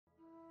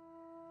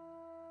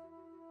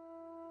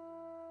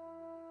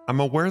I'm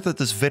aware that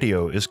this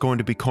video is going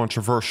to be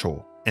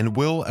controversial and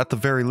will, at the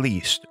very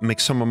least, make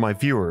some of my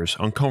viewers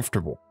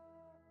uncomfortable.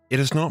 It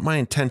is not my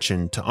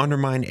intention to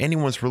undermine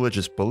anyone's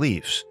religious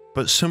beliefs,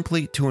 but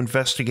simply to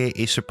investigate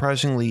a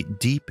surprisingly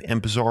deep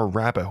and bizarre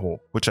rabbit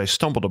hole which I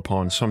stumbled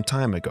upon some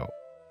time ago.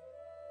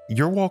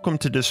 You're welcome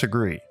to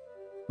disagree.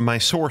 My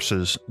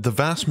sources, the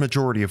vast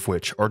majority of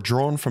which are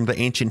drawn from the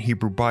ancient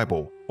Hebrew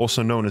Bible,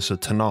 also known as the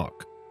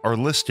Tanakh, are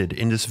listed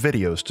in this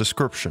video's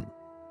description.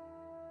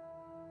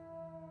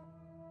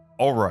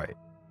 Alright,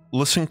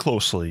 listen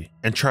closely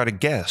and try to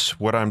guess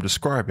what I'm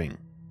describing.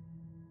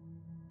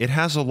 It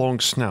has a long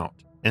snout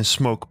and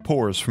smoke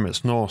pours from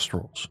its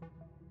nostrils.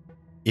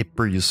 It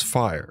breathes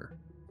fire.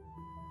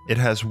 It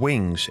has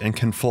wings and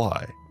can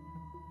fly.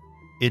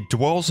 It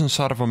dwells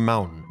inside of a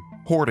mountain,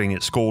 hoarding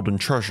its golden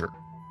treasure.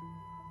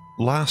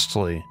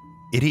 Lastly,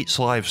 it eats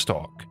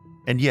livestock,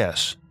 and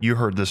yes, you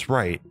heard this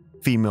right,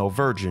 female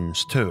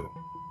virgins too.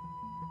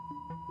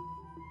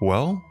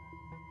 Well,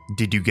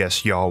 did you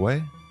guess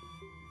Yahweh?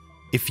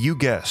 If you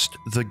guessed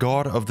the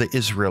God of the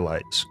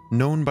Israelites,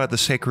 known by the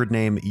sacred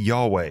name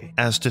Yahweh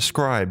as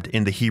described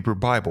in the Hebrew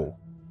Bible,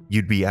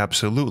 you'd be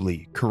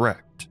absolutely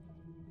correct.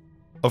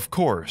 Of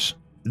course,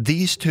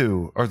 these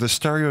two are the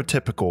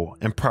stereotypical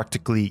and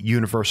practically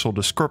universal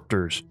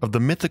descriptors of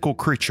the mythical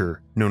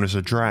creature known as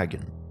a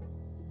dragon.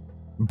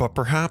 But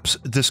perhaps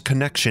this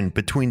connection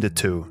between the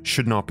two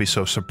should not be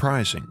so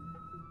surprising.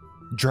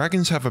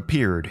 Dragons have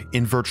appeared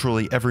in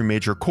virtually every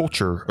major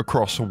culture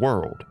across the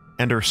world,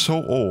 and are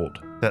so old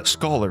that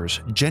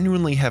scholars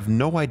genuinely have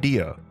no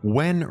idea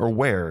when or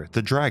where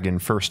the dragon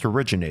first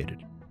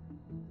originated.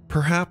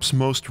 Perhaps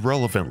most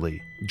relevantly,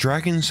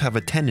 dragons have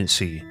a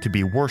tendency to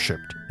be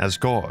worshipped as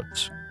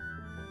gods.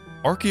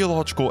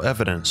 Archaeological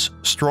evidence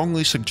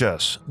strongly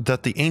suggests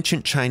that the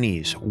ancient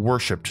Chinese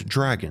worshipped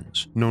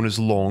dragons, known as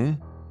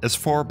Long, as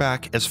far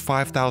back as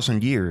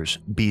 5,000 years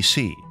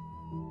BC.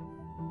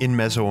 In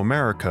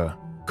Mesoamerica,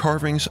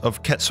 carvings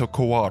of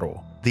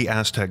Quetzalcoatl, the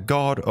Aztec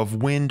god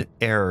of wind,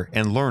 air,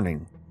 and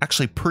learning,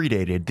 actually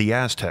predated the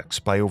Aztecs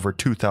by over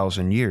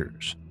 2,000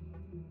 years.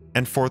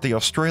 And for the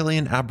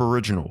Australian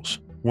Aboriginals,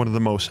 one of the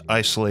most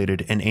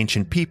isolated and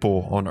ancient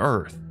people on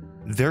Earth,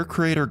 their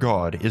creator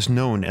god is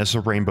known as the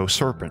rainbow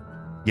serpent,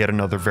 yet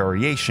another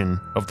variation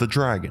of the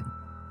dragon.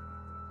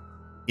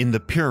 In the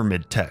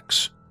pyramid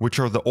texts, which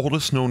are the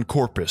oldest known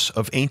corpus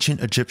of ancient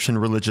Egyptian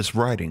religious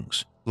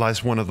writings,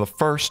 lies one of the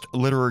first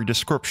literary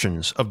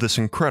descriptions of this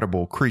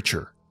incredible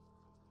creature.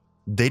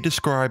 They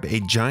describe a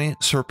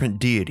giant serpent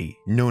deity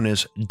known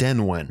as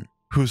Denwen,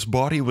 whose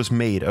body was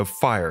made of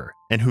fire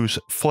and whose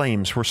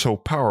flames were so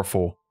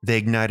powerful they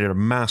ignited a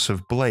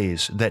massive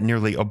blaze that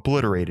nearly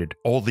obliterated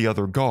all the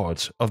other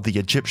gods of the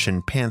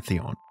Egyptian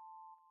pantheon.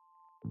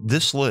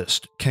 This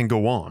list can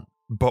go on,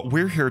 but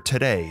we're here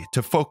today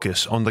to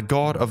focus on the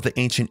god of the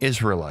ancient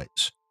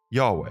Israelites,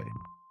 Yahweh.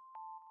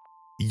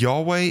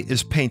 Yahweh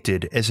is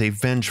painted as a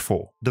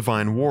vengeful,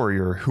 divine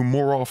warrior who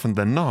more often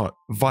than not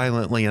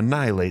violently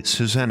annihilates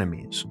his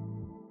enemies.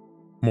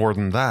 More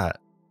than that,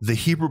 the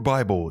Hebrew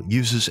Bible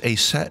uses a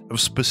set of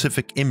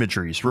specific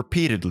imageries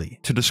repeatedly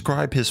to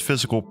describe his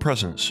physical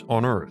presence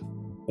on earth,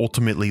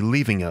 ultimately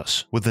leaving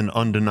us with an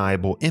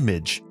undeniable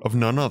image of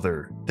none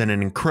other than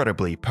an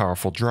incredibly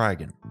powerful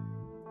dragon.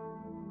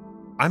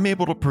 I'm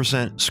able to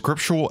present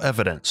scriptural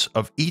evidence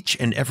of each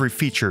and every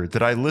feature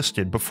that I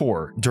listed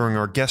before during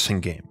our guessing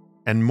game,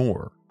 and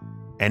more.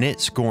 And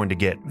it's going to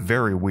get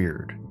very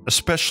weird,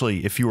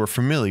 especially if you are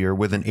familiar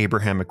with an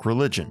Abrahamic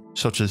religion,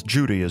 such as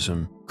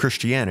Judaism,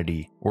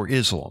 Christianity, or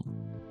Islam.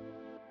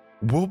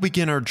 We'll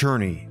begin our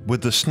journey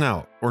with the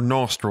snout or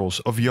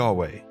nostrils of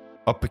Yahweh,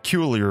 a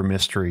peculiar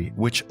mystery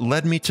which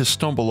led me to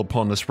stumble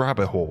upon this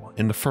rabbit hole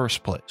in the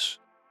first place.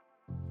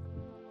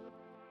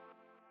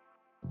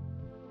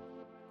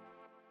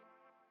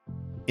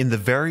 In the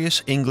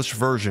various English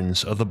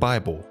versions of the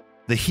Bible,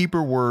 the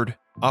Hebrew word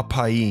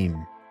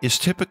apayim is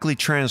typically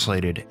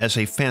translated as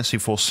a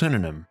fanciful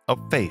synonym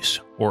of face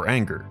or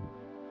anger.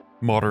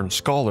 Modern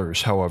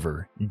scholars,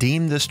 however,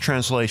 deem this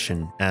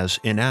translation as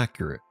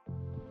inaccurate.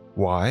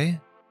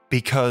 Why?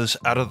 Because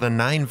out of the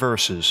 9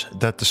 verses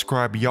that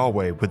describe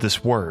Yahweh with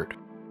this word,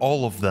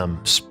 all of them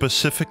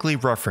specifically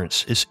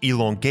reference its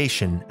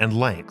elongation and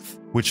length,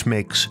 which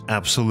makes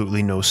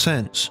absolutely no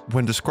sense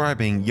when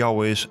describing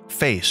Yahweh's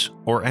face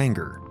or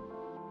anger.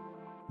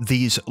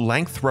 These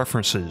length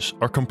references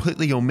are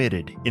completely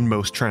omitted in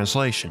most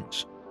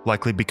translations,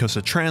 likely because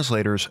the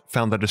translators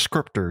found the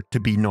descriptor to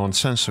be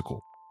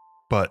nonsensical.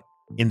 But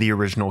in the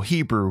original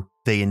Hebrew,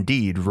 they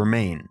indeed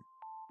remain.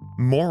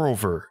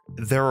 Moreover,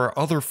 there are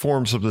other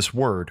forms of this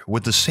word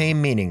with the same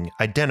meaning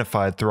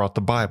identified throughout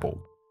the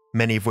Bible,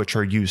 many of which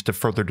are used to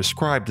further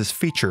describe this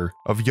feature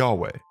of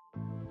Yahweh.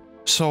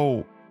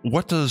 So,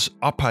 what does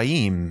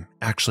apayim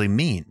actually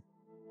mean?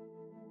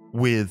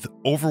 With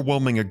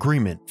overwhelming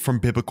agreement from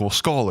biblical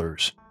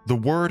scholars, the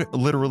word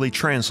literally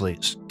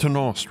translates to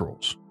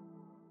nostrils.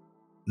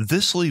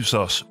 This leaves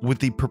us with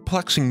the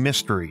perplexing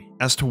mystery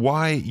as to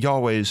why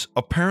Yahweh's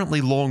apparently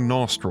long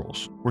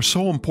nostrils were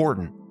so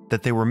important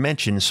that they were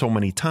mentioned so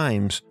many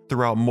times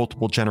throughout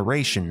multiple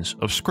generations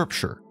of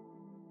scripture.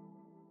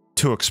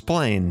 To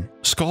explain,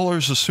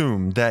 scholars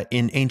assume that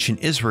in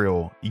ancient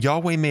Israel,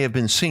 Yahweh may have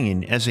been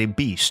seen as a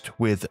beast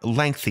with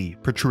lengthy,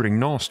 protruding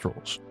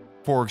nostrils.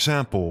 For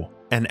example,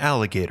 an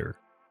alligator,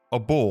 a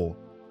bull,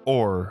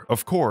 or,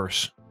 of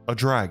course, a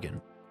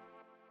dragon.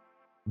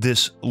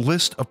 This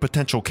list of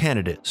potential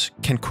candidates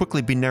can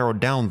quickly be narrowed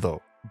down,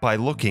 though, by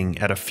looking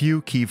at a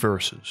few key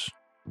verses.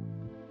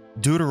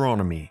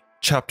 Deuteronomy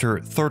chapter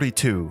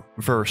 32,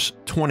 verse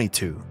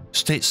 22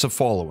 states the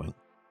following: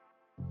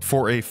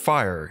 "For a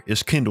fire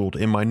is kindled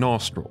in my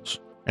nostrils,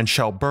 and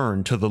shall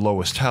burn to the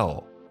lowest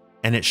hell,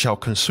 and it shall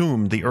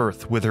consume the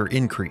earth with her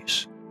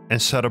increase,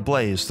 and set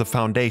ablaze the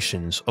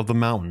foundations of the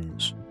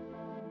mountains."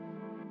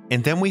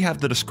 And then we have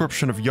the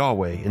description of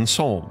Yahweh in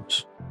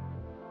Psalms.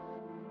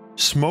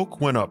 "Smoke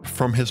went up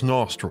from his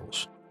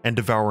nostrils, and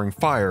devouring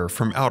fire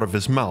from out of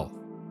his mouth.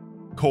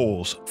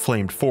 Coals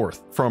flamed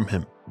forth from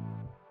him."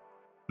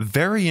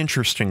 Very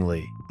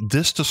interestingly,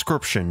 this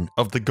description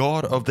of the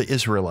God of the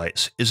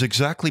Israelites is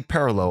exactly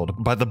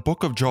paralleled by the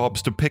Book of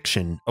Job's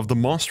depiction of the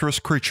monstrous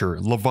creature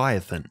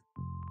Leviathan,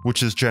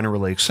 which is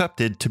generally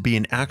accepted to be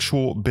an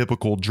actual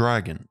biblical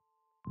dragon.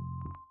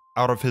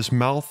 "Out of his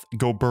mouth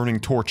go burning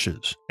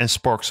torches, and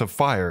sparks of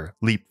fire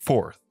leap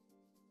forth.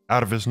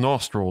 Out of his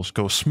nostrils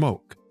go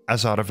smoke,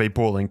 as out of a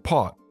boiling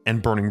pot,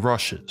 and burning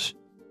rushes.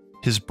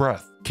 His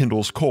breath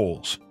kindles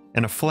coals,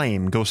 and a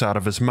flame goes out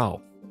of his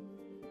mouth."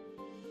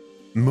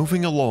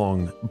 Moving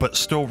along, but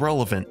still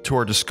relevant to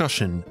our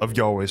discussion of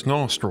Yahweh's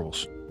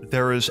nostrils,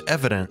 there is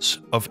evidence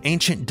of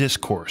ancient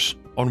discourse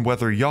on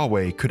whether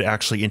Yahweh could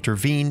actually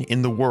intervene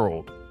in the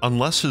world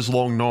unless his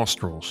long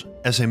nostrils,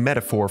 as a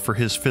metaphor for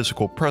his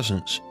physical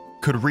presence,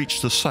 could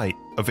reach the site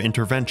of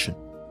intervention.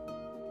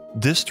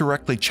 This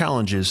directly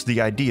challenges the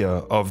idea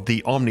of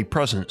the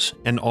omnipresence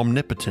and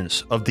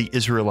omnipotence of the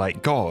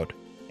Israelite God,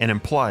 and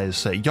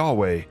implies that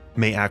Yahweh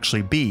may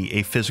actually be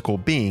a physical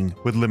being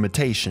with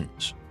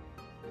limitations.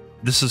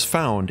 This is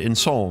found in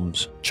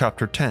Psalms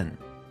chapter 10.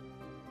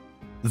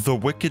 "The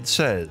wicked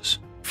says,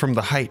 from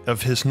the height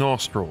of his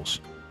nostrils,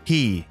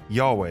 he,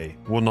 Yahweh,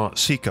 will not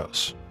seek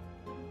us."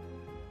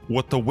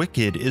 What the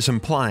wicked is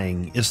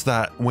implying is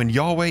that when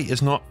Yahweh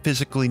is not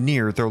physically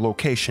near their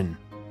location,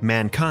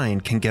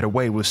 mankind can get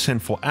away with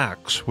sinful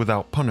acts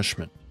without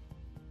punishment.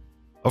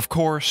 Of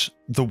course,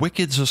 the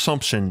wicked's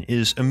assumption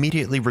is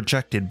immediately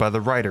rejected by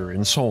the writer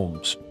in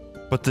Psalms,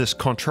 but this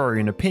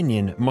contrarian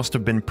opinion must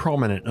have been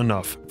prominent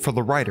enough for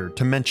the writer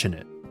to mention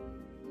it.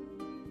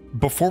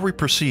 Before we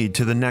proceed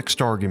to the next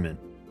argument,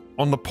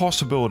 on the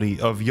possibility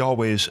of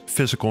Yahweh's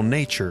physical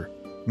nature,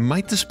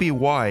 might this be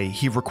why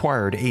he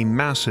required a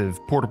massive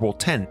portable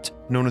tent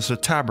known as a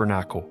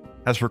tabernacle,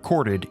 as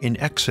recorded in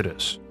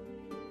Exodus?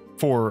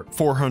 For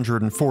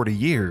 440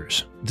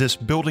 years, this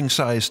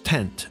building-sized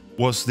tent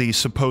was the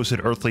supposed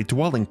earthly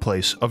dwelling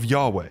place of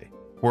Yahweh,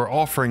 where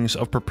offerings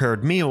of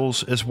prepared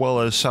meals as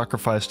well as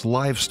sacrificed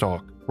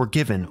livestock were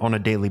given on a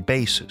daily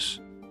basis,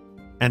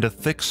 and a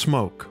thick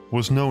smoke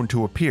was known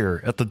to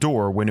appear at the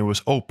door when it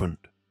was opened.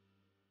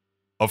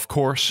 Of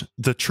course,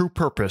 the true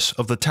purpose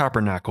of the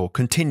tabernacle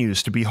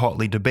continues to be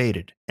hotly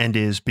debated and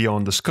is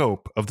beyond the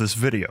scope of this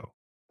video.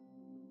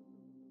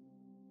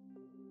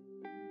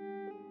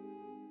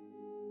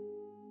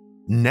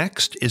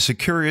 Next is the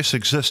curious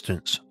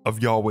existence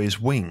of Yahweh's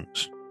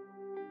wings.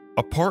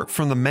 Apart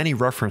from the many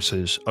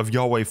references of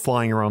Yahweh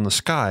flying around the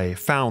sky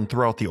found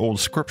throughout the Old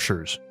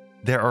Scriptures,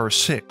 there are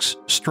 6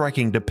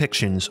 striking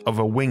depictions of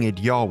a winged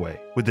Yahweh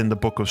within the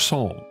Book of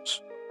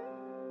Psalms.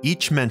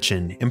 Each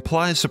mention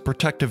implies the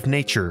protective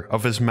nature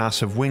of his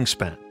massive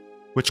wingspan,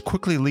 which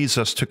quickly leads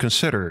us to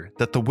consider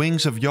that the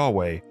wings of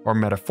Yahweh are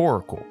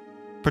metaphorical,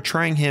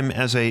 portraying him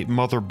as a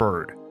mother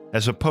bird,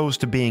 as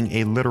opposed to being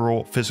a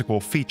literal physical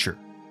feature.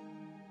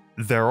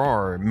 There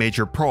are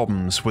major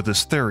problems with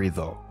this theory,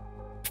 though.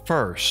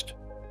 First,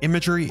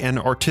 imagery and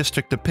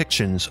artistic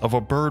depictions of a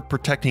bird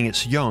protecting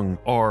its young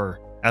are,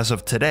 as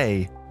of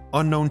today,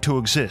 unknown to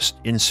exist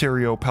in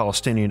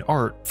Syro-Palestinian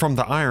art from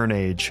the Iron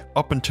Age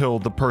up until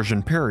the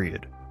Persian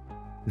period.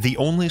 The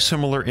only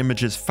similar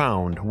images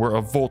found were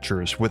of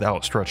vultures with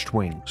outstretched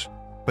wings,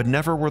 but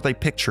never were they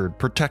pictured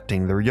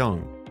protecting their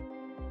young.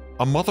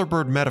 A mother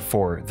bird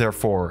metaphor,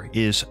 therefore,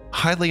 is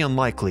highly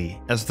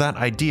unlikely, as that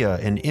idea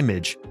and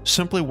image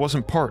simply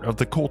wasn't part of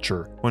the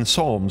culture when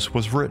Psalms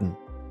was written.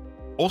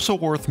 Also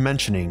worth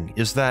mentioning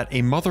is that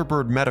a mother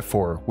bird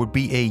metaphor would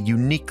be a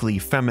uniquely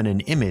feminine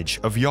image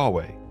of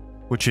Yahweh,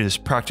 which is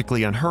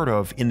practically unheard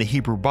of in the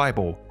Hebrew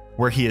Bible,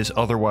 where he is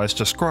otherwise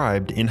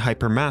described in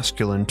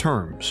hypermasculine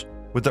terms,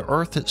 with the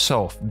earth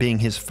itself being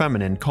his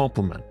feminine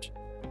complement.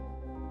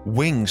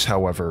 Wings,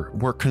 however,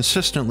 were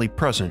consistently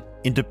present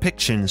in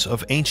depictions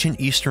of ancient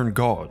Eastern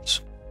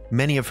gods,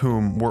 many of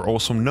whom were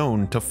also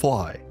known to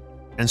fly,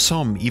 and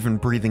some even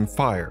breathing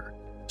fire,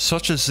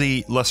 such as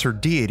the lesser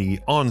deity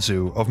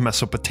Anzu of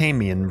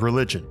Mesopotamian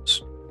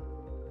religions.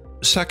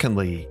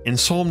 Secondly, in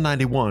Psalm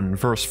 91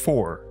 verse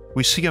 4,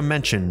 we see a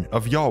mention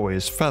of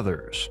Yahweh's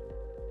feathers.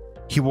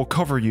 He will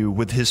cover you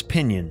with his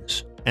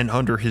pinions, and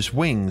under his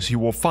wings you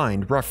will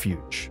find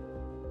refuge.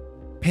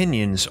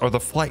 Pinions are the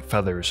flight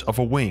feathers of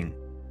a wing.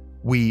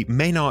 We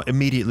may not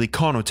immediately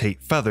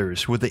connotate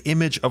feathers with the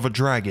image of a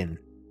dragon,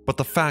 but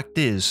the fact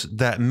is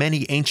that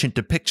many ancient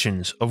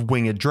depictions of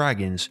winged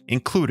dragons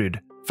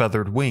included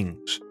feathered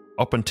wings,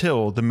 up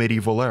until the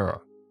medieval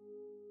era.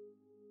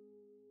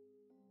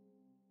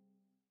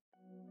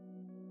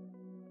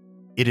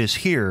 It is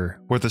here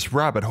where this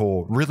rabbit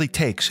hole really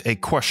takes a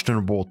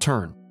questionable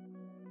turn.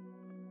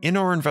 In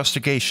our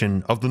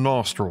investigation of the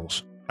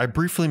nostrils, I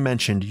briefly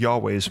mentioned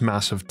Yahweh's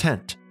massive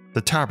tent,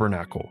 the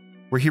tabernacle,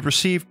 where he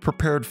received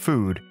prepared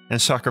food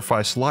and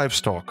sacrificed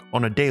livestock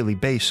on a daily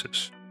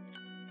basis.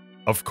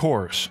 Of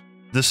course,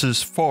 this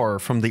is far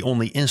from the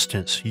only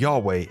instance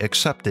Yahweh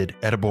accepted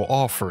edible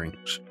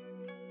offerings.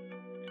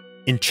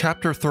 In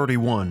chapter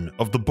 31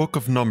 of the Book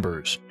of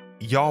Numbers,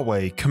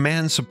 Yahweh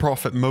commands the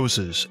prophet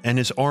Moses and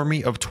his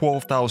army of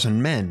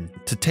 12,000 men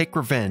to take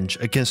revenge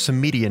against the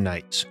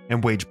Midianites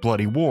and wage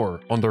bloody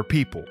war on their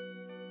people.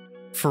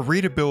 For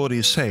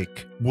readability's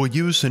sake, we'll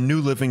use the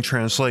New Living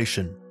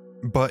Translation,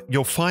 but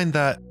you'll find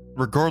that,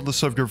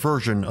 regardless of your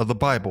version of the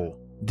Bible,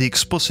 the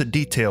explicit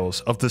details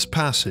of this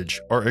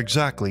passage are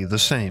exactly the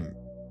same.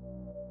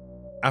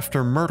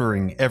 After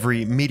murdering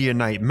every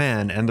Midianite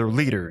man and their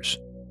leaders,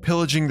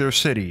 pillaging their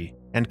city,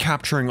 and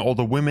capturing all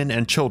the women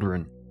and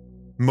children,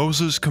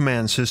 Moses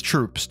commands his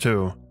troops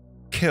to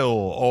kill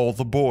all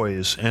the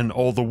boys and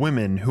all the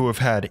women who have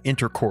had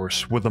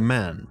intercourse with a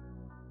man.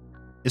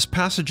 It's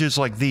passages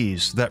like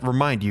these that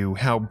remind you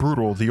how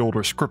brutal the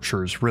older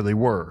scriptures really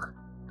were.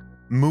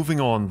 Moving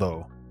on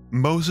though,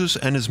 Moses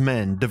and his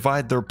men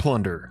divide their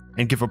plunder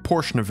and give a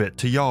portion of it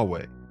to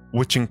Yahweh,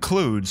 which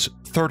includes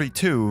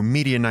 32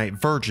 Midianite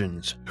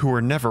virgins who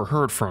were never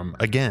heard from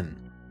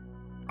again.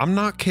 I'm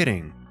not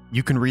kidding,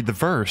 you can read the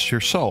verse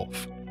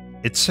yourself.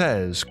 It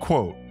says,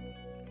 quote,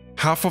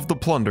 "Half of the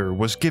plunder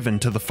was given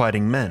to the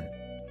fighting men.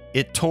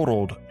 It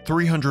totaled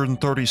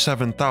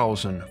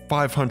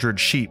 337,500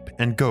 sheep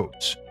and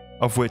goats,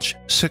 of which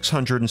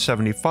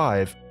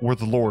 675 were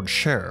the Lord's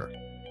share,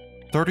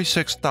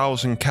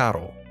 36,000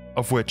 cattle,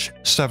 of which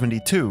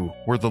 72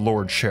 were the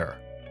Lord's share,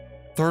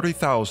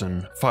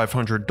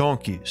 30,500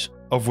 donkeys,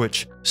 of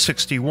which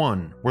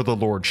 61 were the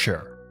Lord's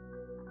share,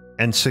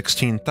 and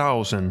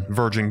 16,000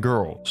 virgin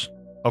girls,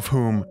 of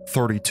whom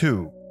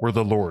 32 were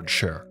the Lord's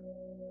share."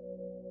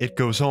 It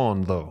goes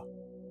on though.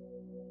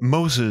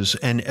 Moses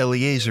and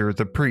Eleazar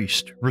the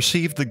priest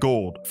received the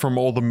gold from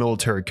all the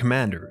military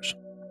commanders,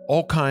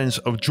 all kinds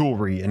of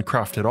jewelry and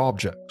crafted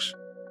objects.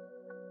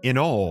 In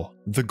all,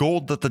 the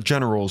gold that the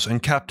generals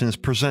and captains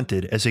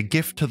presented as a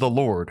gift to the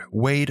Lord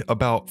weighed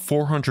about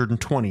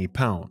 420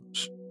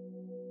 pounds.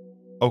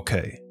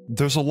 Okay,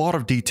 there's a lot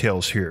of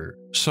details here,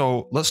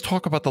 so let's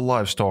talk about the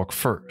livestock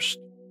first.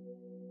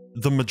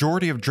 The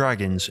majority of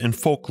dragons in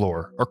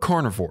folklore are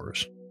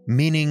carnivores,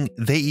 meaning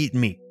they eat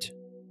meat.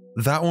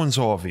 That one's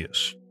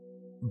obvious.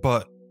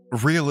 But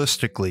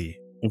realistically,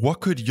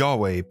 what could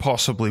Yahweh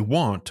possibly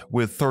want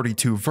with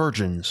 32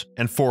 virgins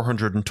and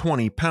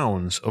 420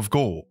 pounds of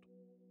gold?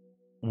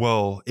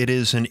 Well, it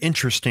is an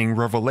interesting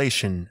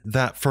revelation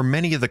that for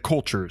many of the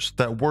cultures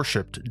that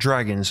worshipped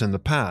dragons in the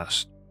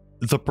past,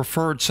 the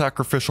preferred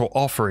sacrificial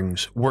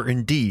offerings were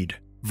indeed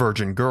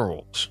virgin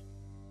girls.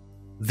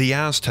 The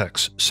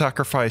Aztecs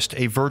sacrificed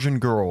a virgin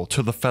girl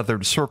to the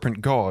feathered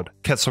serpent god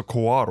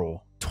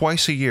Quetzalcoatl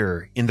twice a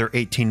year in their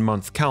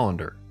 18-month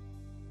calendar.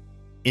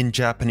 In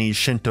Japanese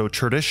Shinto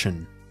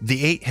tradition,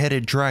 the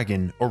 8-headed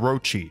dragon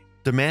Orochi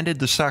demanded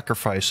the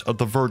sacrifice of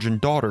the virgin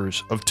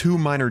daughters of 2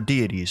 minor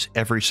deities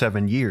every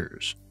 7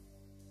 years.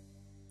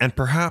 And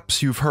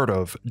perhaps you've heard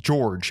of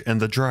George and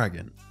the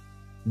Dragon.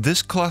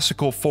 This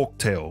classical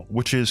folktale,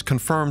 which is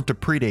confirmed to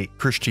predate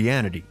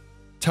Christianity,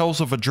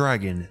 tells of a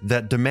dragon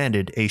that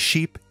demanded a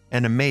sheep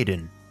and a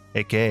maiden,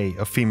 aka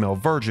a female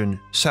virgin,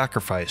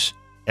 sacrifice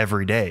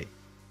every day.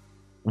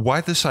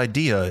 Why this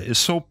idea is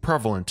so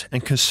prevalent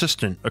and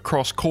consistent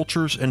across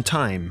cultures and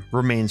time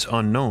remains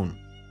unknown.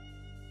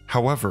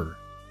 However,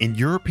 in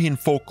European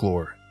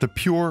folklore, the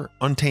pure,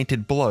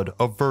 untainted blood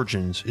of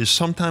virgins is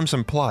sometimes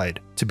implied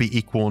to be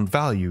equal in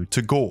value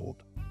to gold,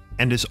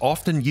 and is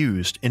often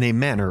used in a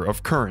manner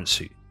of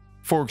currency,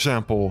 for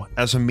example,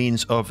 as a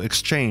means of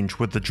exchange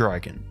with the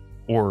dragon,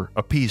 or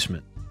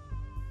appeasement.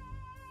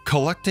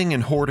 Collecting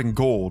and hoarding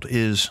gold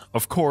is,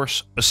 of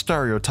course, a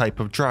stereotype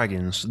of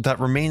dragons that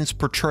remains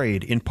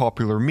portrayed in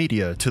popular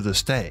media to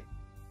this day,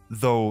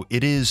 though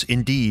it is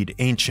indeed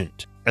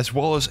ancient, as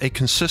well as a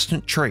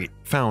consistent trait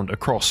found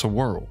across the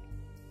world.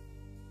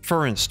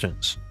 For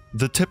instance,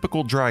 the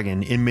typical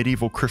dragon in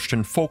medieval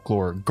Christian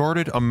folklore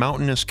guarded a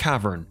mountainous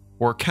cavern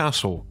or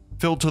castle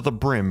filled to the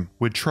brim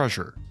with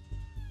treasure.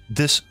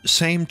 This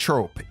same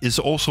trope is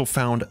also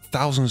found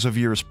thousands of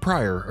years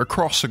prior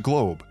across the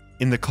globe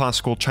in the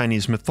classical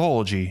Chinese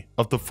mythology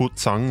of the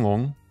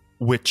Futsang,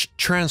 which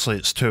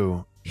translates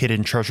to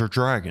Hidden Treasure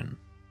Dragon,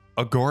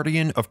 a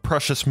guardian of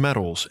precious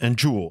metals and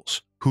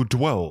jewels who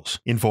dwells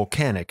in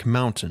volcanic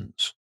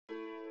mountains.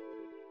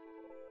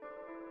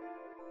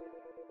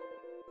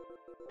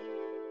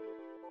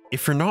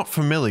 If you're not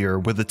familiar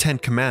with the 10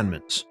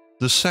 Commandments,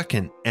 the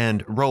second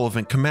and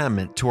relevant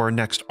commandment to our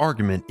next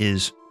argument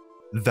is,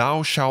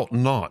 "Thou shalt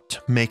not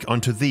make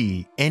unto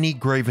thee any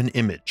graven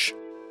image,"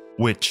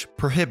 which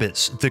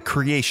prohibits the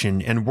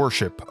creation and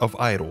worship of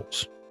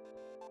idols.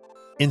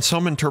 In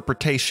some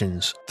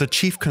interpretations, the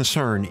chief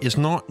concern is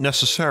not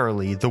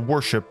necessarily the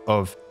worship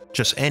of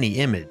just any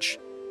image,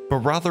 but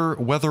rather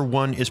whether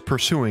one is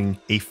pursuing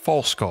a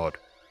false god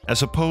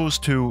as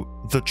opposed to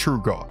the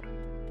true God.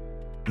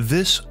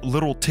 This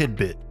little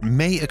tidbit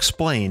may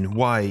explain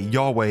why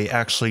Yahweh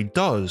actually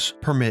does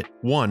permit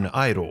one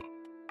idol.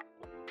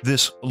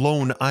 This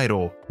lone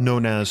idol,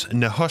 known as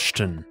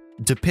Nehushtan,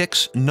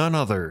 depicts none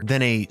other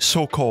than a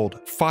so-called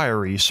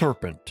fiery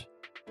serpent.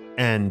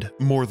 And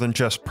more than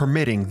just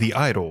permitting the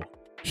idol,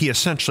 he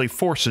essentially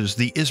forces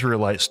the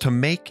Israelites to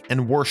make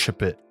and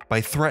worship it by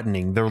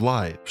threatening their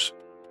lives.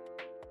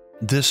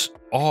 This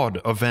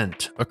odd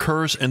event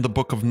occurs in the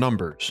book of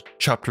Numbers,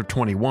 chapter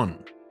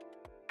 21.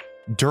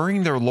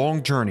 During their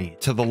long journey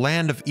to the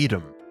land of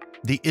Edom,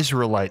 the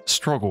Israelites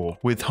struggle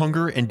with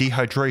hunger and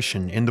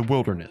dehydration in the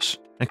wilderness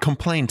and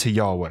complain to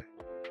Yahweh.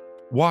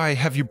 "Why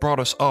have you brought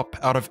us up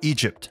out of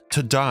Egypt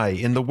to die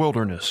in the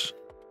wilderness?"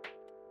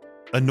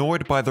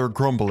 Annoyed by their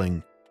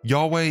grumbling,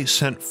 Yahweh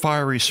sent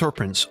fiery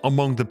serpents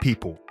among the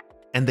people,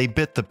 and they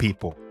bit the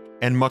people,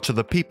 and much of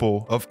the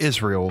people of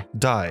Israel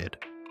died.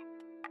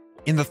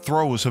 In the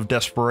throes of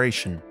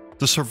desperation,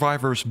 the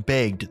survivors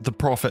begged the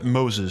prophet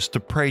Moses to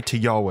pray to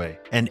Yahweh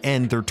and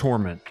end their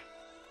torment.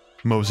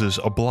 Moses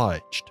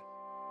obliged.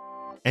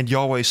 And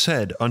Yahweh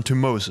said unto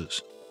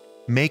Moses,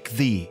 "Make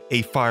thee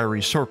a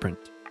fiery serpent,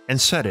 and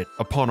set it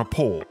upon a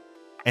pole,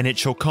 and it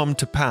shall come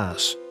to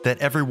pass that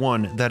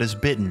everyone that is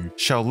bitten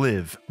shall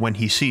live when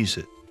he sees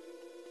it."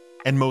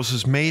 And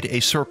Moses made a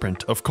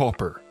serpent of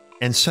copper,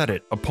 and set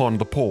it upon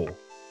the pole.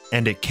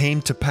 And it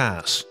came to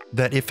pass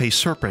that if a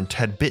serpent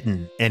had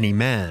bitten any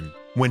man,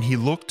 when he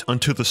looked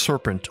unto the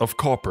serpent of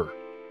copper,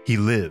 he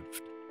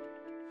lived.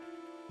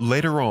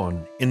 Later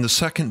on, in the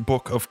second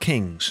book of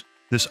Kings,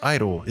 this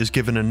idol is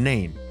given a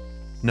name,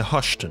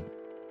 Nehushtan,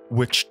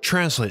 which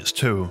translates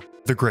to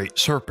the Great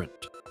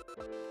Serpent.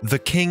 The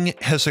king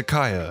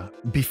Hezekiah,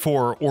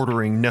 before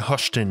ordering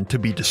Nehushtan to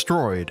be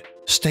destroyed,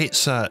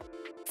 states that,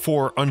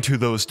 "For unto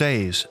those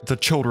days the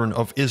children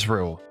of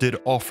Israel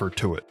did offer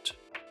to it,"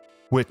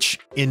 which,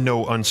 in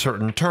no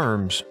uncertain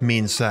terms,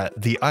 means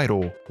that the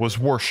idol was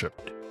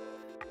worshipped.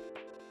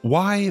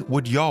 Why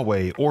would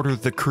Yahweh order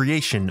the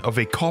creation of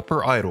a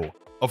copper idol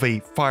of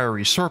a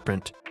fiery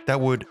serpent that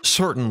would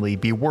certainly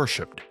be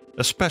worshipped,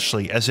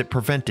 especially as it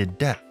prevented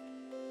death?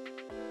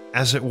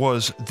 As it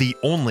was the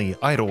only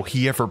idol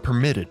he ever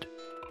permitted,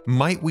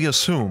 might we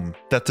assume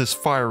that this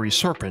fiery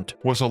serpent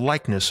was a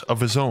likeness of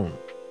his own?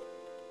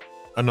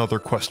 Another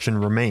question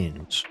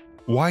remains.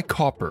 Why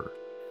copper?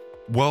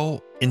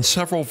 Well, in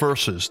several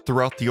verses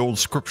throughout the Old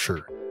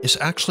Scripture, it's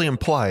actually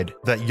implied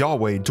that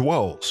Yahweh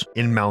dwells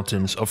in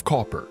mountains of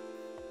copper.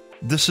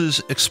 This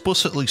is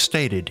explicitly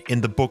stated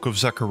in the book of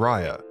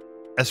Zechariah,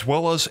 as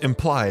well as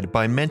implied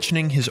by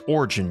mentioning his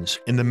origins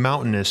in the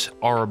mountainous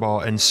Arabah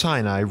and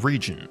Sinai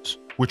regions,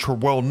 which were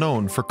well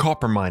known for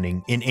copper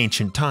mining in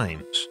ancient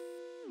times.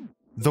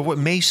 Though it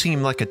may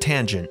seem like a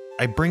tangent,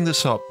 I bring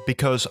this up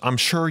because I'm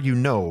sure you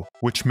know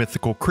which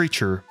mythical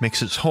creature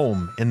makes its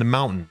home in the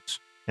mountains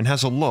and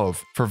has a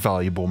love for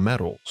valuable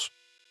metals.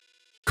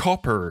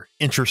 Copper,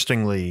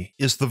 interestingly,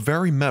 is the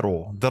very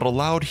metal that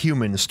allowed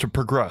humans to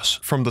progress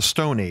from the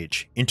Stone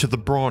Age into the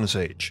Bronze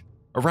Age,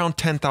 around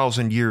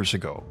 10,000 years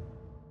ago.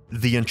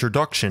 The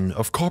introduction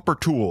of copper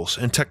tools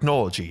and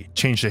technology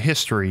changed the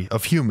history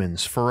of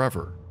humans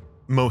forever,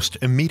 most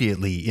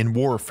immediately in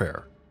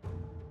warfare.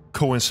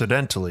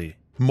 Coincidentally,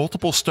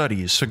 multiple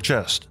studies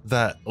suggest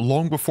that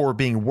long before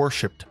being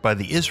worshipped by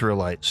the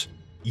Israelites,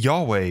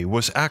 Yahweh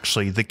was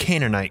actually the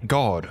Canaanite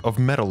god of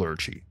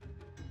metallurgy.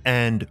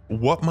 And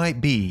what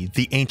might be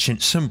the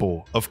ancient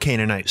symbol of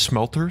Canaanite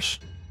smelters?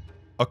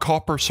 A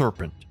copper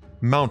serpent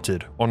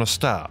mounted on a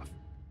staff.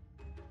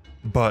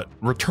 But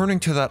returning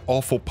to that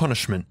awful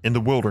punishment in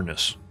the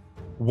wilderness,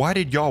 why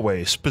did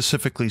Yahweh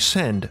specifically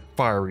send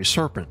fiery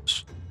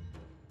serpents?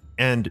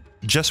 And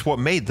just what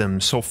made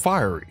them so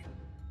fiery?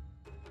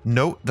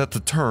 Note that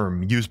the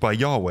term used by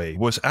Yahweh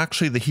was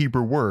actually the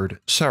Hebrew word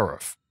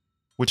seraph,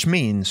 which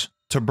means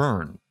to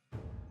burn.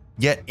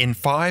 Yet in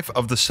 5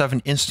 of the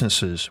 7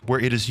 instances where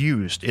it is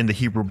used in the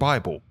Hebrew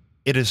Bible,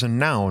 it is a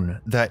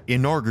noun that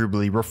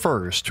inarguably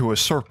refers to a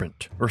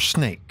serpent or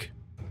snake.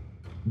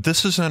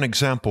 This is an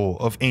example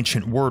of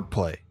ancient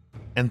wordplay,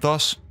 and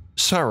thus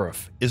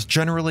seraph is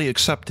generally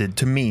accepted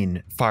to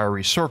mean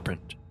fiery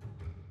serpent.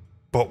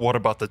 But what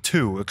about the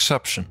 2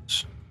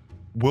 exceptions?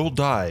 We'll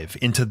dive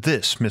into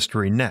this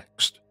mystery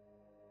next.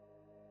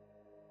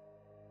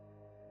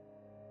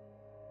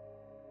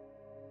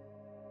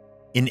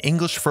 In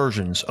English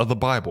versions of the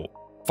Bible,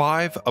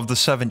 5 of the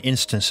 7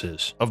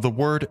 instances of the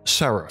word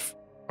seraph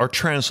are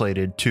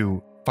translated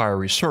to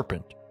fiery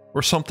serpent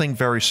or something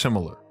very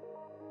similar.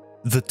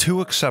 The 2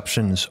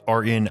 exceptions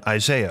are in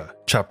Isaiah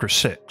chapter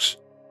 6.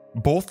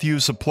 Both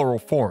use the plural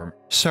form,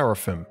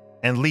 seraphim,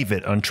 and leave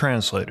it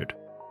untranslated.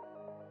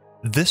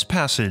 This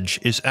passage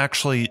is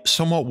actually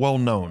somewhat well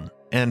known,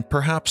 and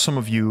perhaps some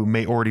of you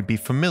may already be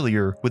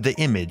familiar with the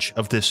image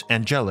of this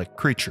angelic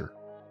creature.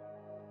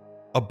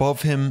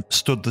 Above him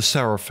stood the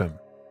seraphim.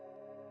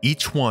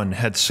 Each one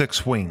had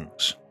 6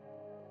 wings.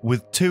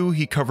 With 2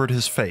 he covered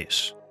his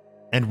face,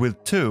 and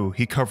with 2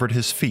 he covered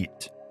his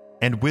feet,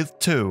 and with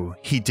 2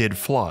 he did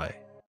fly.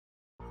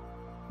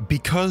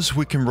 Because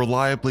we can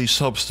reliably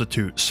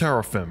substitute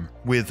seraphim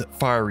with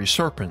fiery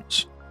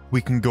serpents,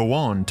 we can go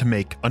on to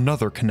make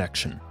another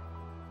connection.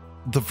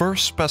 The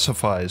verse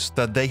specifies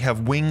that they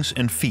have wings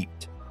and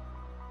feet.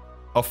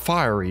 A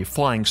fiery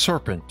flying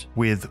serpent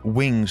with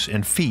wings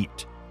and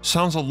feet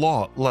sounds a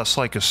lot less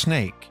like a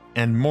snake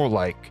and more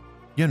like,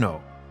 you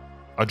know,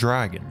 a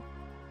dragon.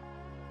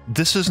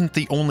 This isn't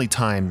the only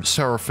time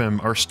seraphim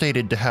are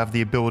stated to have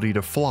the ability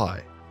to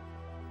fly.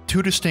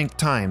 2 distinct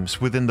times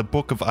within the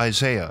book of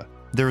Isaiah,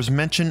 there is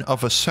mention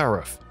of a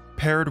seraph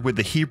paired with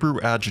the Hebrew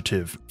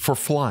adjective for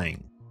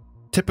flying,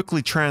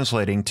 typically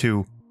translating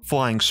to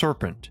flying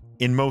serpent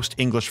in most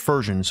English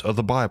versions of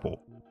the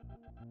Bible.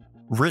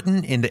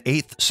 Written in the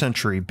 8th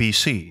century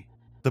BC,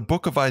 the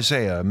book of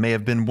Isaiah may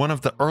have been one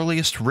of the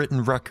earliest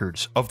written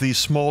records of these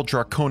small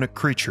draconic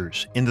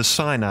creatures in the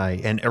Sinai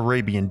and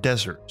Arabian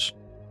deserts,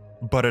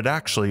 but it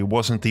actually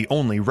wasn't the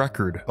only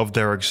record of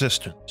their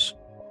existence.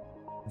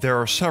 There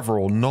are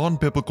several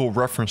non-biblical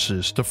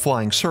references to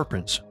flying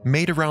serpents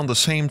made around the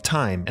same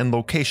time and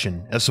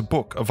location as the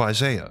book of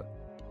Isaiah.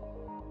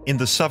 In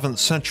the 7th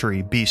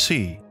century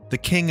BC, the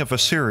king of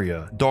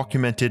Assyria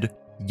documented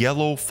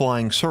yellow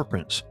flying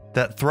serpents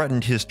that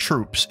threatened his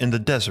troops in the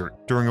desert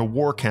during a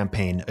war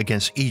campaign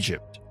against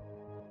Egypt.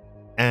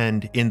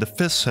 And in the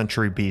 5th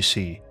century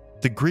BC,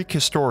 the Greek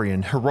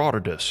historian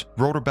Herodotus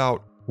wrote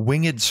about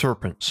winged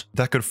serpents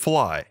that could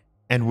fly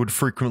and would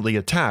frequently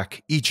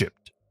attack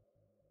Egypt.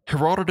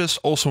 Herodotus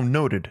also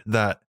noted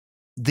that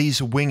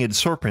these winged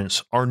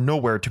serpents are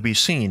nowhere to be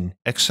seen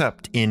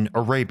except in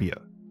Arabia.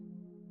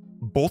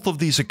 Both of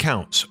these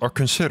accounts are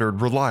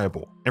considered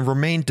reliable and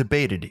remain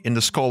debated in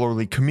the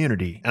scholarly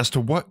community as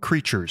to what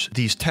creatures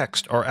these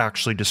texts are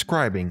actually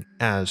describing,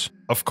 as,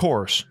 of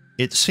course,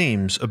 it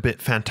seems a bit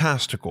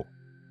fantastical.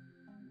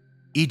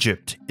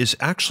 Egypt is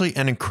actually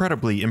an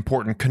incredibly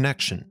important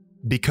connection,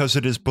 because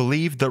it is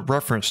believed that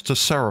reference to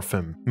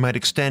seraphim might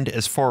extend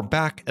as far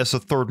back as the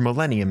 3rd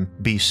millennium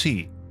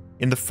BC,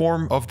 in the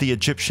form of the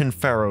Egyptian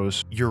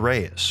pharaoh's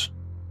uraeus,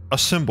 a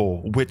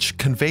symbol which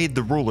conveyed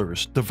the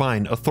ruler's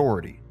divine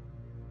authority.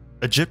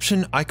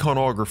 Egyptian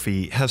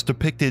iconography has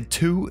depicted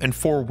 2- and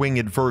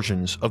 4-winged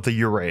versions of the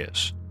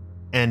uraeus,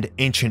 and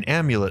ancient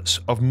amulets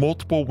of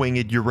multiple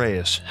winged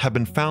uraeus have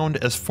been found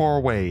as far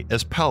away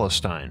as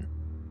Palestine.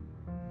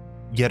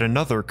 Yet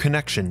another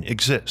connection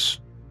exists.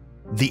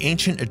 The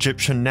ancient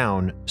Egyptian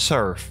noun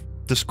seraph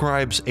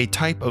describes a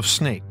type of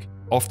snake,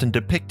 often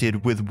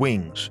depicted with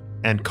wings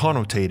and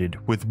connotated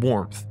with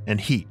warmth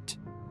and heat.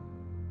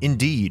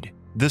 Indeed,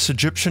 this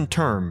Egyptian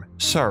term,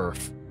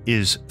 seraph,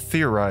 is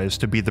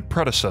theorized to be the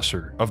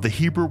predecessor of the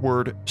Hebrew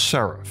word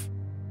seraph,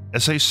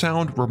 as they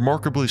sound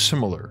remarkably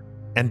similar,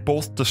 and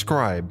both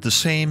describe the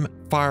same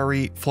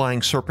fiery,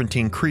 flying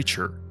serpentine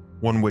creature,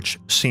 one which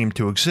seemed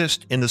to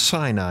exist in the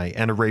Sinai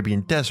and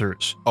Arabian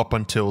deserts up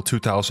until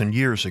 2,000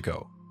 years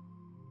ago.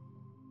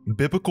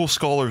 Biblical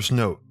scholars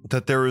note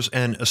that there is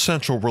an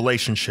essential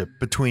relationship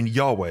between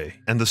Yahweh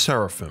and the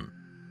seraphim.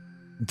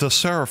 The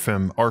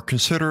seraphim are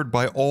considered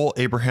by all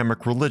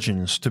Abrahamic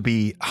religions to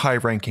be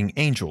high-ranking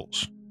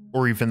angels,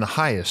 or even the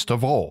highest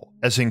of all,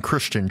 as in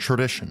Christian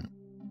tradition.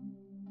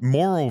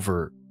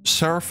 Moreover,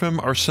 seraphim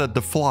are said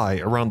to fly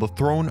around the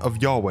throne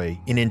of Yahweh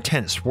in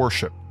intense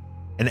worship,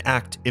 and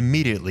act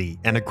immediately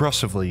and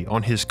aggressively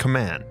on his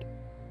command.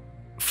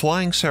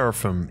 Flying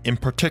seraphim in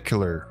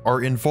particular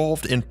are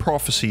involved in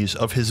prophecies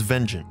of his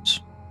vengeance,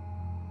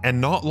 and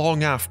not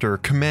long after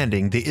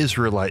commanding the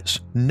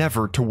Israelites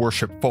never to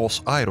worship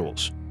false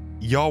idols,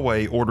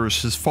 Yahweh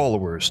orders his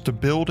followers to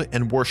build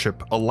and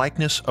worship a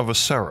likeness of a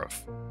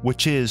seraph,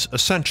 which is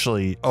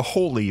essentially a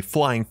holy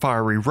flying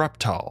fiery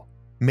reptile,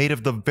 made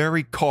of the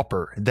very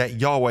copper that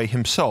Yahweh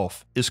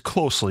himself is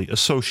closely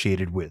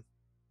associated with.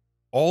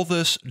 All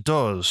this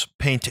does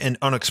paint an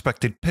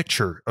unexpected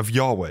picture of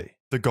Yahweh,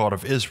 the God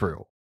of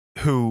Israel,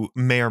 who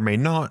may or may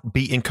not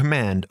be in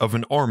command of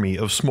an army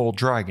of small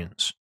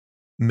dragons.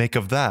 Make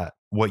of that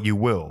what you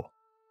will.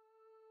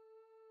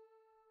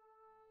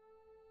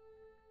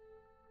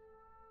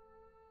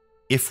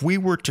 If we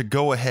were to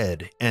go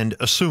ahead and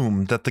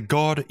assume that the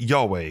god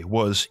Yahweh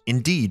was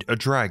indeed a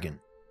dragon,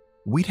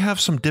 we'd have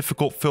some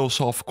difficult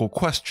philosophical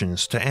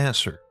questions to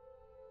answer.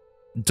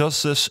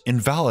 Does this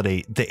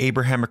invalidate the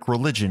Abrahamic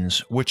religions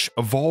which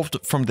evolved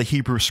from the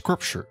Hebrew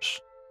scriptures?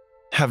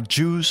 Have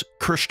Jews,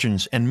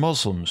 Christians, and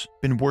Muslims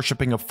been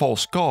worshipping a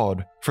false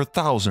god for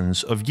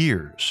thousands of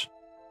years?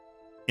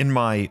 In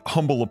my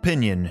humble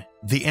opinion,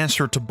 the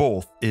answer to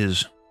both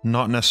is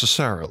not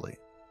necessarily.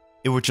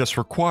 It would just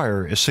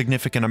require a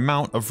significant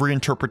amount of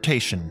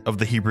reinterpretation of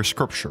the Hebrew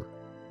scripture.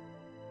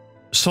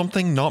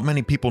 Something not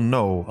many people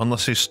know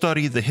unless they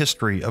study the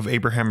history of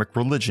Abrahamic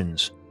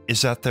religions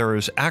is that there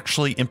is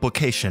actually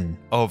implication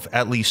of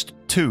at least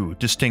two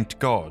distinct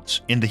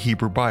gods in the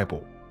Hebrew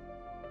Bible,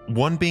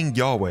 one being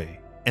Yahweh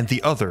and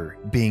the other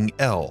being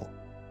El.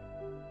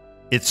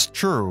 It's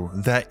true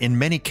that in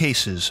many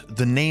cases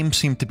the names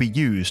seem to be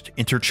used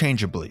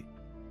interchangeably,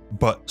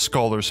 but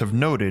scholars have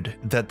noted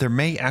that there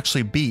may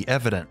actually be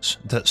evidence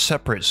that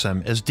separates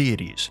them as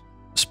deities,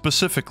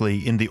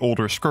 specifically in the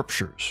older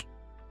scriptures.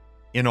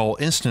 In all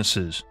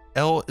instances,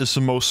 El is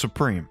the most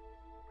supreme.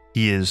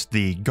 He is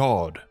the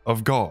God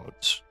of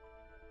gods.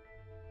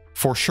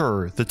 For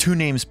sure, the two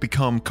names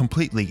become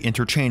completely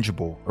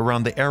interchangeable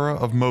around the era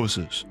of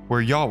Moses,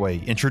 where Yahweh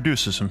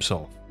introduces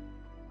himself.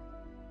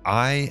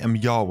 I am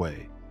Yahweh.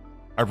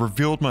 I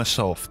revealed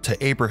myself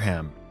to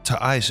Abraham,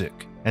 to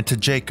Isaac, and to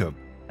Jacob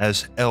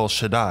as El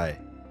Shaddai,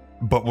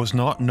 but was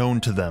not known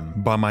to them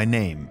by my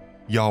name,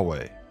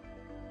 Yahweh.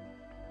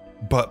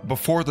 But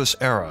before this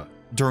era,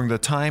 during the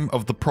time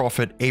of the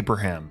prophet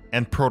Abraham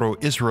and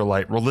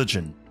Proto-Israelite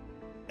religion,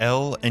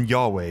 El and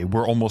Yahweh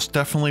were almost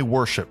definitely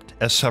worshipped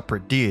as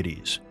separate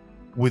deities,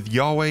 with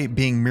Yahweh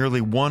being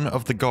merely one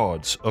of the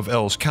gods of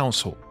El's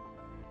council.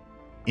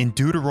 In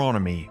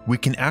Deuteronomy, we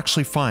can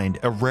actually find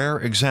a rare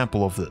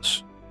example of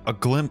this, a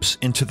glimpse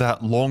into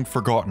that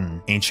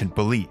long-forgotten ancient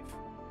belief.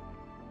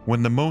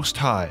 When the Most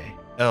High,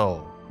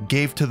 El,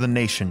 gave to the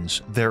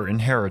nations their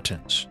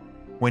inheritance,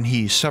 when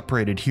he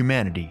separated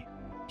humanity,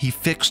 he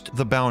fixed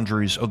the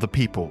boundaries of the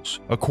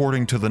peoples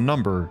according to the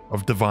number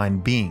of divine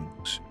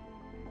beings.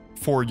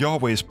 For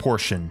Yahweh's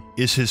portion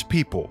is his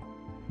people,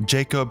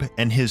 Jacob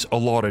and his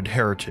allotted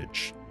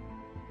heritage.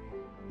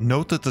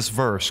 Note that this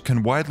verse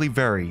can widely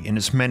vary in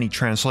its many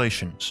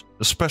translations,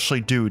 especially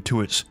due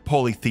to its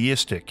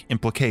polytheistic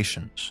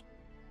implications.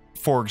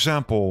 For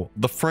example,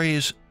 the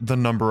phrase, the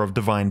number of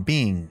divine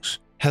beings,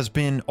 has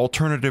been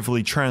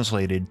alternatively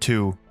translated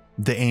to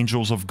the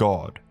angels of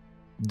God,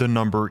 the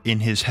number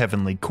in his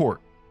heavenly court,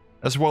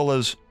 as well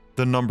as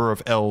the number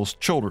of El's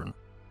children.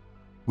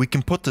 We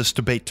can put this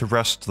debate to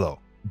rest though,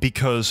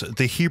 because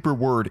the Hebrew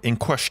word in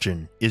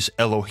question is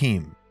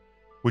Elohim,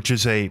 which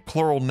is a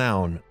plural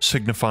noun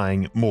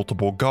signifying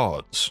multiple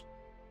gods.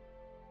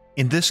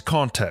 In this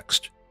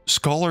context,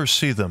 scholars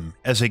see them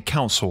as a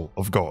council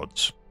of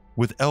gods,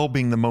 with El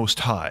being the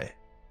Most High.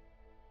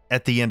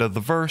 At the end of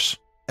the verse,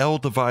 El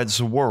divides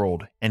the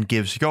world and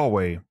gives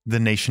Yahweh the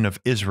nation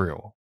of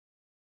Israel.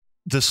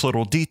 This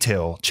little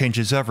detail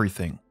changes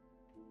everything.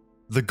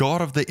 The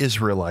God of the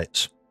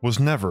Israelites was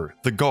never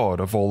the God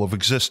of all of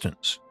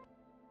existence.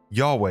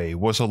 Yahweh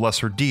was a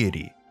lesser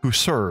deity who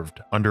served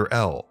under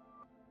El.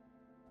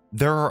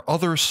 There are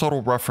other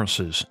subtle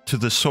references to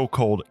the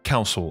so-called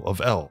Council of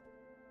El.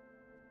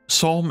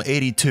 Psalm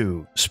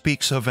 82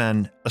 speaks of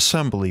an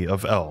assembly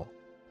of El.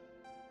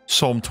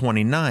 Psalm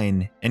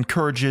 29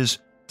 encourages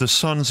the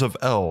sons of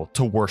El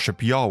to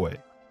worship Yahweh,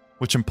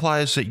 which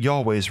implies that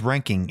Yahweh's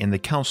ranking in the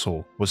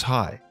council was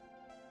high.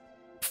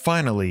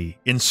 Finally,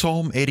 in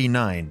Psalm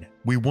 89,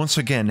 we once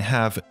again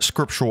have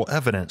scriptural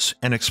evidence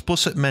and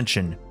explicit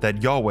mention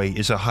that Yahweh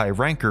is a high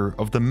ranker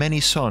of the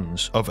many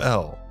sons of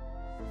El.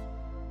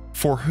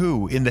 For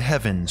who in the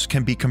heavens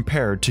can be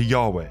compared to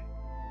Yahweh?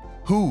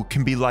 Who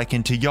can be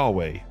likened to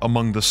Yahweh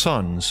among the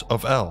sons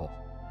of El?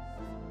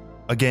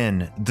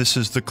 Again, this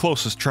is the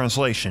closest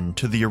translation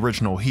to the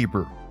original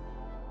Hebrew.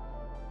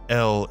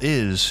 El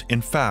is,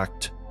 in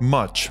fact,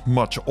 much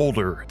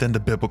older than the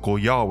biblical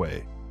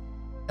Yahweh.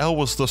 El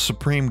was the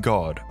supreme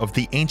god of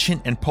the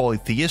ancient and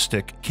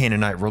polytheistic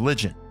Canaanite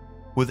religion,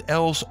 with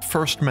El's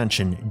first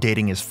mention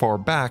dating as far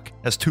back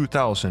as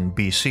 2000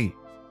 BC.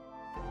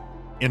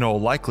 In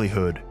all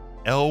likelihood,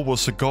 El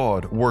was the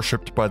god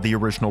worshipped by the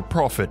original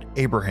prophet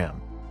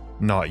Abraham,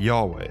 not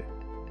Yahweh.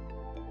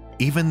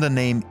 Even the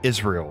name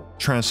Israel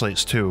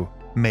translates to,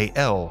 "May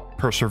El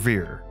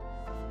persevere."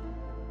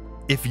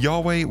 If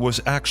Yahweh was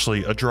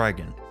actually a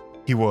dragon,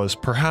 he was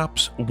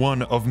perhaps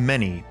one of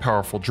many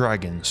powerful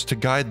dragons to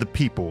guide the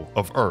people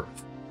of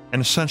Earth,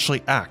 and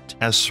essentially act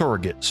as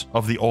surrogates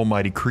of the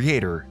almighty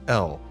creator,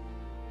 El.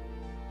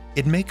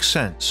 It makes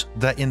sense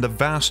that in the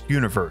vast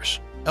universe,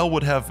 El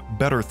would have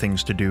better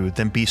things to do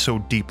than be so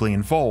deeply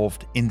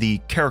involved in the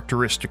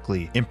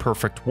characteristically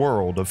imperfect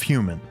world of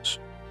humans.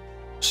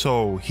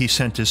 So he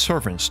sent his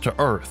servants to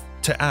Earth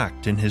to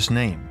act in his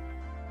name.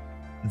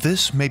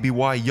 This may be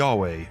why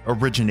Yahweh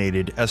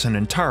originated as an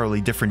entirely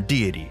different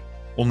deity,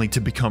 only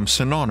to become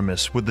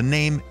synonymous with the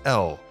name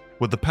El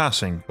with the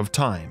passing of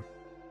time.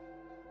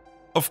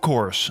 Of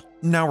course,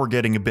 now we're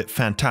getting a bit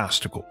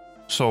fantastical,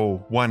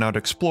 so why not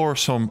explore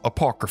some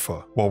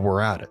Apocrypha while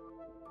we're at it?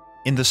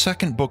 In the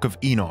second book of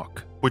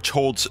Enoch, which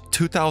holds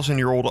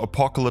 2,000-year-old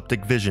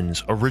apocalyptic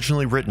visions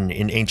originally written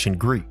in ancient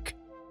Greek,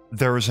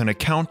 there is an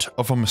account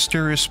of a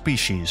mysterious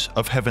species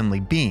of heavenly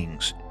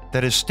beings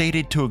that is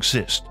stated to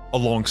exist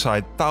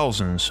alongside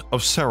thousands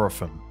of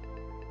seraphim.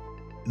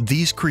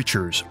 These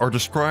creatures are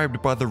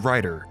described by the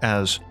writer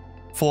as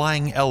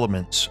flying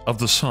elements of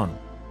the sun,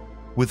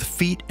 with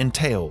feet and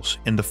tails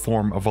in the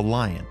form of a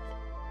lion,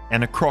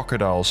 and a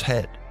crocodile's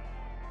head.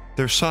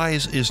 Their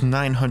size is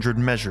 900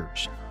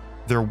 measures.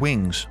 Their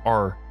wings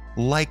are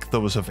like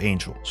those of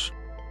angels.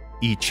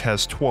 Each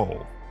has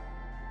 12.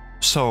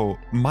 So,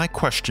 my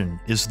question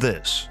is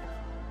this.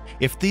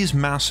 If these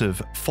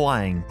massive,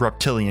 flying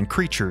reptilian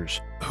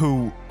creatures,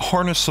 who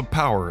harness the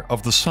power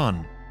of the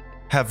sun,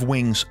 have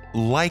wings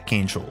like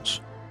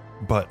angels,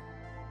 but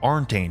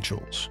aren't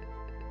angels,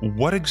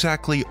 what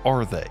exactly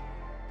are they?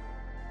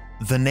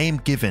 The name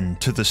given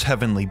to this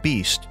heavenly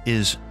beast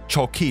is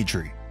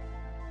Chalkidri,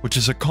 which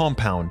is a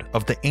compound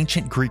of the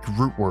ancient Greek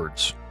root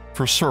words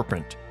for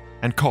serpent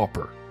and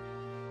copper.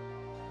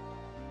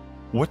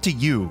 What do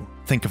you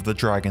think of the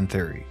dragon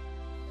theory?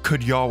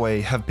 Could Yahweh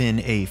have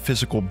been a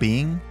physical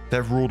being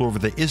that ruled over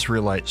the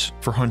Israelites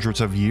for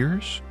hundreds of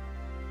years?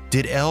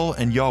 Did El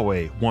and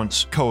Yahweh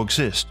once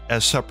coexist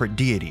as separate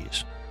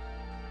deities?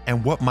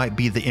 And what might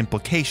be the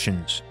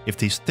implications if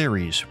these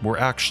theories were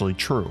actually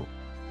true?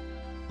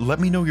 Let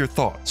me know your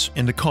thoughts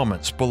in the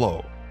comments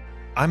below.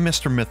 I'm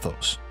Mr.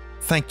 Mythos.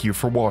 Thank you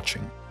for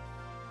watching.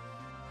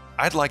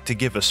 I'd like to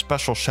give a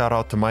special shout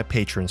out to my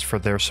patrons for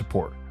their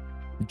support.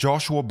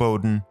 Joshua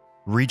Bowden,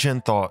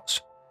 Regen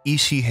Thoughts,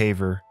 EC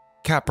Haver,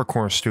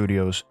 Capricorn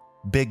Studios,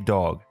 Big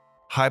Dog,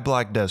 High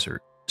Black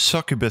Desert,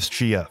 Succubus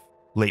GF,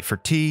 Late for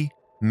Tea,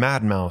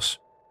 Mad Mouse,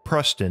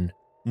 Preston,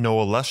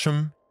 Noah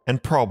Lesham,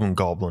 and Problem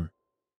Goblin.